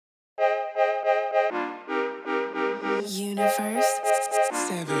Universe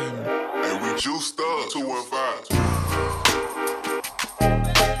 7. And we juiced up 215.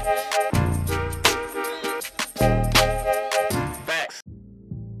 Facts.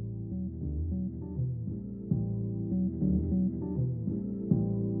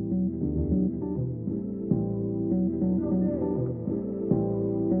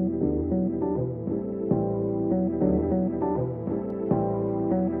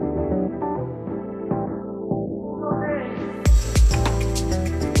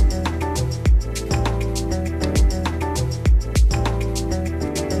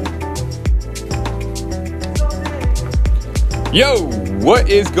 Yo, what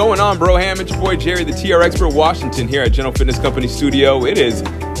is going on, bro? Ham, it's your boy Jerry, the TR Expert Washington here at General Fitness Company Studio. It is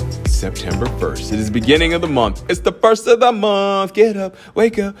September 1st. It is the beginning of the month. It's the first of the month. Get up,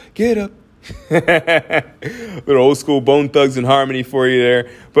 wake up, get up. Little old school Bone Thugs and Harmony for you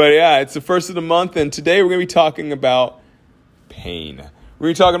there. But yeah, it's the first of the month, and today we're going to be talking about pain. We're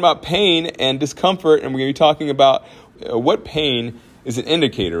going to be talking about pain and discomfort, and we're going to be talking about what pain is an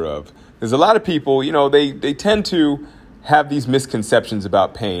indicator of. There's a lot of people, they tend to have these misconceptions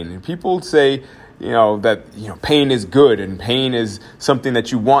about pain. And people say, that pain is good and pain is something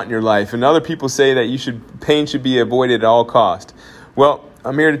that you want in your life. And other people say that pain should be avoided at all cost. Well,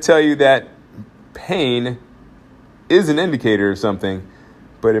 I'm here to tell you that pain is an indicator of something,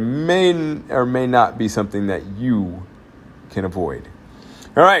 but it may or may not be something that you can avoid.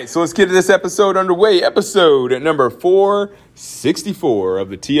 All right, so let's get this episode underway. Episode number 464 of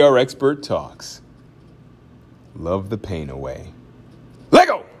the TR Expert Talks. Love the pain away. Let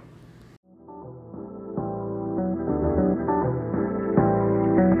go!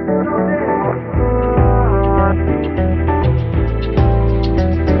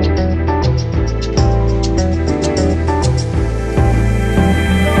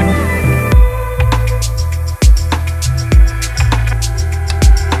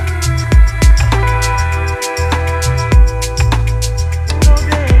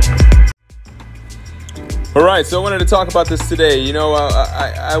 All right, so I wanted to talk about this today.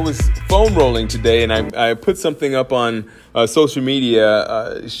 I was foam rolling today, and I put something up on social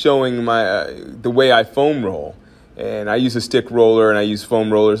media showing the way I foam roll. And I use a stick roller, and I use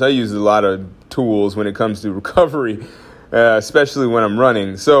foam rollers. I use a lot of tools when it comes to recovery, especially when I'm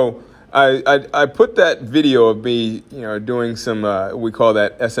running. So I put that video of me, doing some we call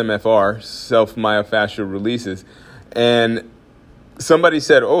that SMFR, self-myofascial releases, and somebody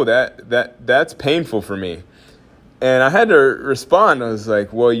said, "Oh, that's painful for me." And I had to respond. I was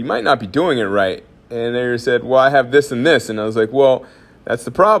like, "Well, you might not be doing it right." And they said, "Well, I have this and this." And I was like, "Well, that's the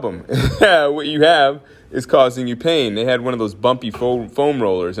problem. What you have is causing you pain." They had one of those bumpy foam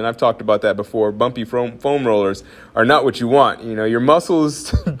rollers, and I've talked about that before. Bumpy foam rollers are not what you want. Your muscles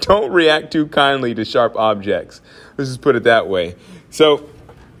don't react too kindly to sharp objects. Let's just put it that way. So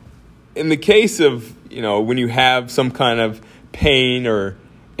in the case of, when you have some kind of pain or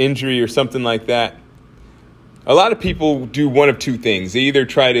injury or something like that, a lot of people do one of two things. They either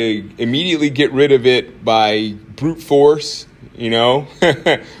try to immediately get rid of it by brute force,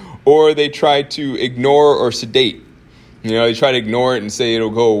 or they try to ignore or sedate. They try to ignore it and say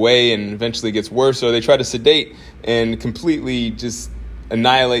it'll go away and eventually it gets worse, or they try to sedate and completely just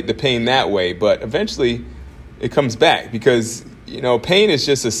annihilate the pain that way. But eventually it comes back because, pain is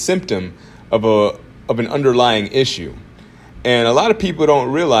just a symptom of an underlying issue. And a lot of people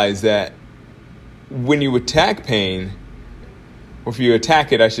don't realize that when you attack pain, or if you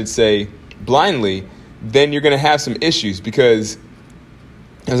attack it, I should say, blindly, then you're going to have some issues because,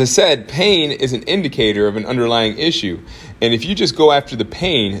 as I said, pain is an indicator of an underlying issue. And if you just go after the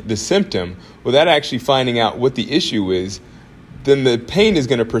pain, the symptom, without actually finding out what the issue is, then the pain is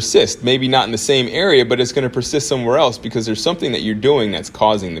going to persist. Maybe not in the same area, but it's going to persist somewhere else because there's something that you're doing that's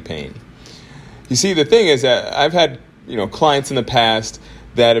causing the pain. You see, the thing is that I've had clients in the past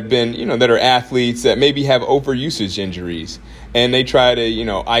that have been, that are athletes that maybe have overusage injuries, and they try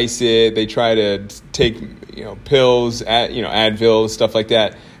to, ice it. They try to take, pills, Advil, stuff like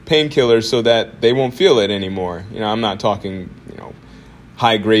that, painkillers, so that they won't feel it anymore. I'm not talking,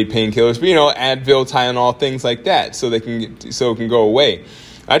 high grade painkillers, but Advil, Tylenol, things like that, so it can go away.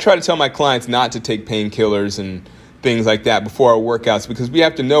 I try to tell my clients not to take painkillers and things like that before our workouts because we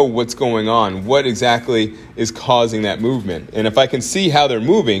have to know what's going on, what exactly is causing that movement. And if I can see how they're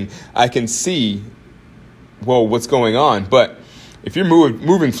moving, I can see, what's going on. But if you're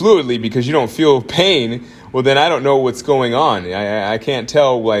moving fluidly because you don't feel pain, well, then I don't know what's going on. I can't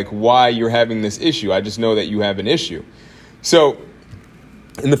tell why you're having this issue. I just know that you have an issue. So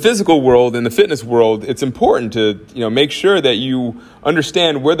in the physical world, in the fitness world, it's important to, make sure that you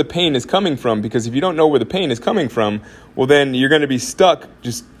understand where the pain is coming from, because if you don't know where the pain is coming from, well, then you're going to be stuck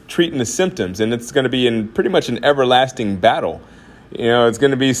just treating the symptoms, and it's going to be in pretty much an everlasting battle. It's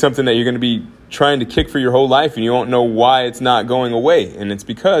going to be something that you're going to be trying to kick for your whole life, and you won't know why it's not going away. And it's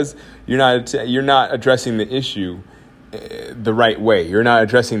because you're not addressing the issue the right way. You're not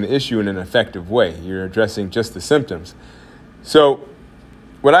addressing the issue in an effective way. You're addressing just the symptoms. So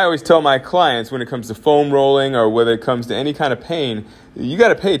what I always tell my clients when it comes to foam rolling or whether it comes to any kind of pain, you got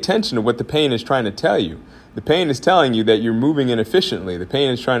to pay attention to what the pain is trying to tell you. The pain is telling you that you're moving inefficiently. The pain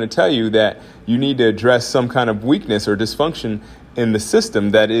is trying to tell you that you need to address some kind of weakness or dysfunction in the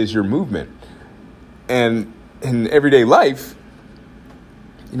system that is your movement. And in everyday life,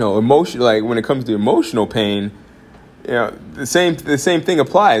 emotion, like when it comes to emotional pain, the same thing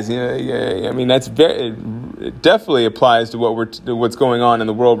applies. It definitely applies to what's going on in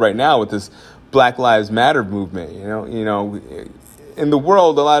the world right now with this Black Lives Matter movement. In the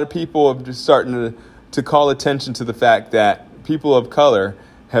world, a lot of people are just starting to call attention to the fact that people of color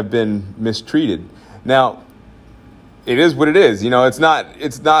have been mistreated. Now, it is what it is. It's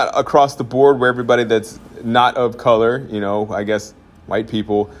not across the board where everybody that's not of color, I guess white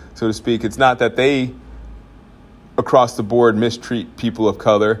people, so to speak, it's not that they across the board mistreat people of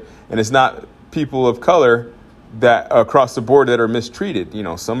color, and it's not people of color that across the board that are mistreated.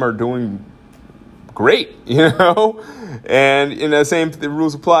 Some are doing great, and the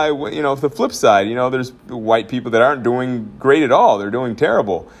rules apply, the flip side, there's white people that aren't doing great at all. They're doing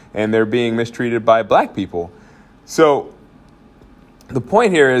terrible, and they're being mistreated by black people. So the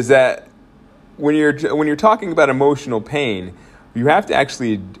point here is that when you're talking about emotional pain, you have to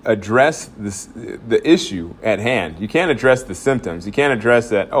actually address the issue at hand. You can't address the symptoms. You can't address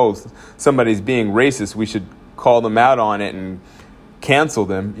that, somebody's being racist, we should call them out on it and cancel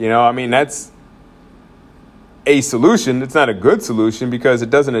them. That's a solution. It's not a good solution because it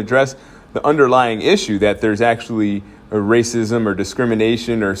doesn't address the underlying issue, that there's actually a racism or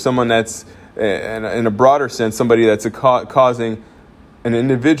discrimination or someone that's, in a broader sense, somebody that's causing an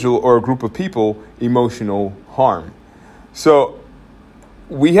individual or a group of people emotional harm. So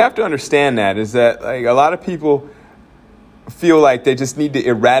we have to understand that a lot of people feel like they just need to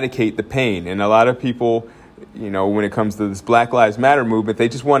eradicate the pain. And a lot of people, when it comes to this Black Lives Matter movement, they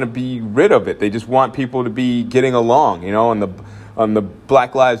just want to be rid of it. They just want people to be getting along, on the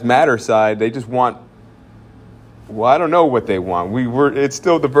Black Lives Matter side. They just want, I don't know what they want. It's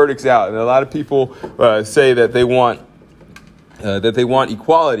still, the verdict's out. And a lot of people say that they want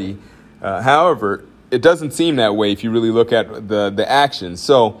equality. However, it doesn't seem that way if you really look at the actions.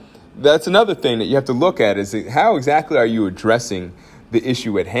 So that's another thing that you have to look at, is how exactly are you addressing the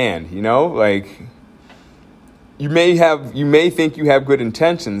issue at hand? You may think you have good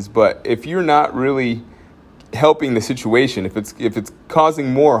intentions, but if you're not really helping the situation, if it's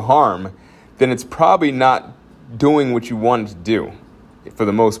causing more harm, then it's probably not doing what you wanted to do for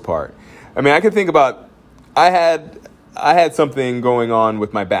the most part. I can think about, I had something going on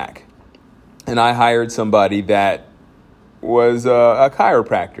with my back. And I hired somebody that was a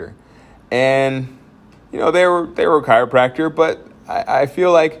chiropractor, and they were a chiropractor, but I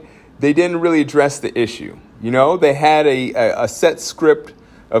feel like they didn't really address the issue. They had a set script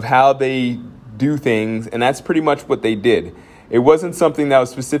of how they do things, and that's pretty much what they did. It wasn't something that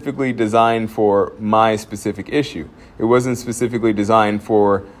was specifically designed for my specific issue. It wasn't specifically designed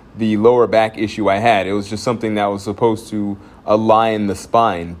for the lower back issue I had. It was just something that was supposed to align the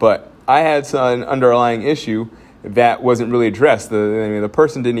spine, but I had an underlying issue that wasn't really addressed. The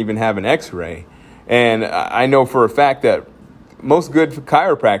person didn't even have an x-ray. And I know for a fact that most good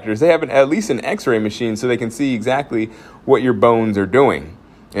chiropractors, they have at least an x-ray machine so they can see exactly what your bones are doing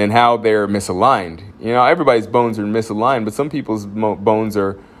and how they're misaligned. Everybody's bones are misaligned, but some people's bones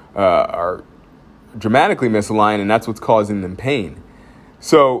are dramatically misaligned, and that's what's causing them pain.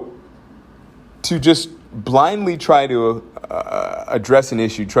 So to just blindly try to address an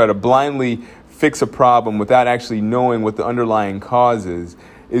issue, try to blindly fix a problem without actually knowing what the underlying cause is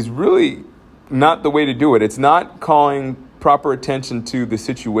really not the way to do it. It's not calling proper attention to the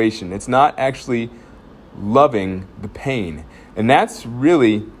situation. It's not actually loving the pain. And that's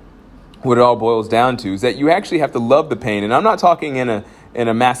really what it all boils down to, is that you actually have to love the pain. And I'm not talking in a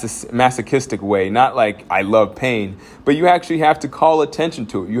masochistic way, not like I love pain, but you actually have to call attention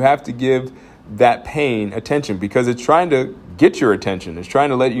to it. You have to give that pain attention because it's trying to get your attention. It's trying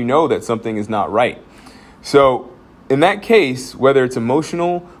to let you know that something is not right. So in that case, whether it's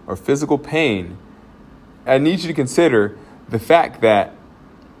emotional or physical pain, I need you to consider the fact that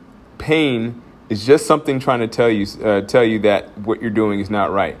pain It's just something trying to tell you that what you're doing is not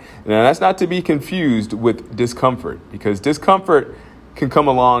right. Now, that's not to be confused with discomfort, because discomfort can come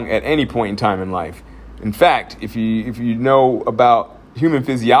along at any point in time in life. In fact, if you know about human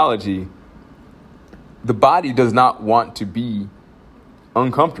physiology, the body does not want to be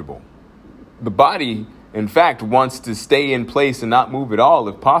uncomfortable. The body, in fact, wants to stay in place and not move at all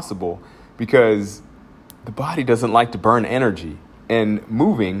if possible, because the body doesn't like to burn energy. And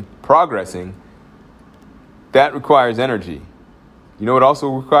moving, progressing, that requires energy. You know what also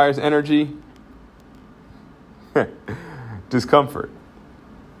requires energy? Discomfort.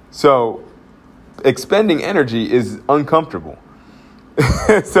 So expending energy is uncomfortable.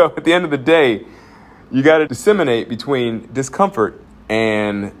 So at the end of the day, you got to disseminate between discomfort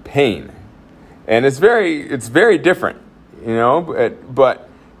and pain. And it's very different, but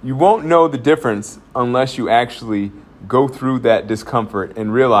you won't know the difference unless you actually go through that discomfort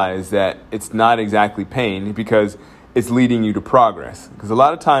and realize that it's not exactly pain, because it's leading you to progress. Because a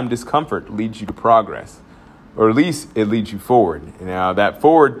lot of time discomfort leads you to progress, or at least it leads you forward. Now, that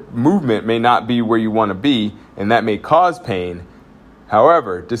forward movement may not be where you want to be, and that may cause pain.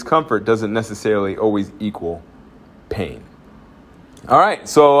 However, discomfort doesn't necessarily always equal pain. All right,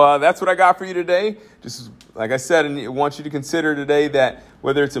 so that's what I got for you today. Just like I said, I want you to consider today that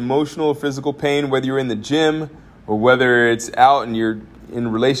whether it's emotional or physical pain, whether you're in the gym or whether it's out and you're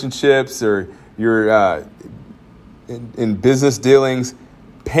in relationships or you're in business dealings,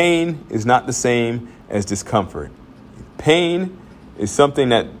 pain is not the same as discomfort. Pain is something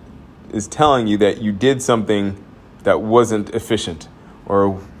that is telling you that you did something that wasn't efficient,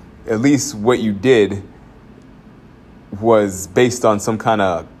 or at least what you did was based on some kind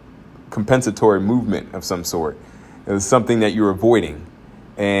of compensatory movement of some sort. It was something that you're avoiding.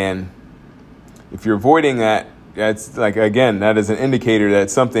 And if you're avoiding that, that's like, again, that is an indicator that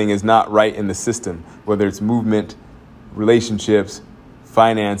something is not right in the system, whether it's movement, relationships,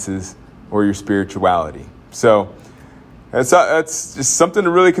 finances, or your spirituality. So that's just something to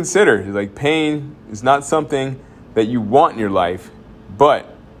really consider. Like, pain is not something that you want in your life,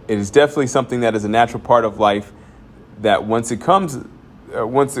 but it is definitely something that is a natural part of life, that once it comes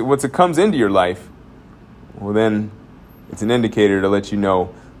into your life, well, then it's an indicator to let you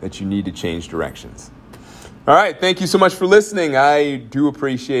know that you need to change directions. All right. Thank you so much for listening. I do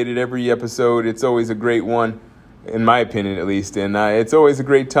appreciate it every episode. It's always a great one, in my opinion, at least. And it's always a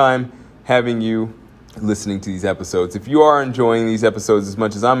great time having you listening to these episodes. If you are enjoying these episodes as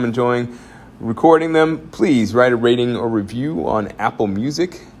much as I'm enjoying recording them, please write a rating or review on Apple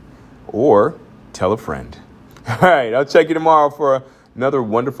Music, or tell a friend. All right. I'll check you tomorrow for another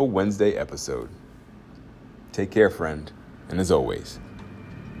wonderful Wednesday episode. Take care, friend. And as always,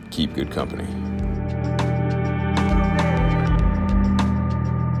 keep good company.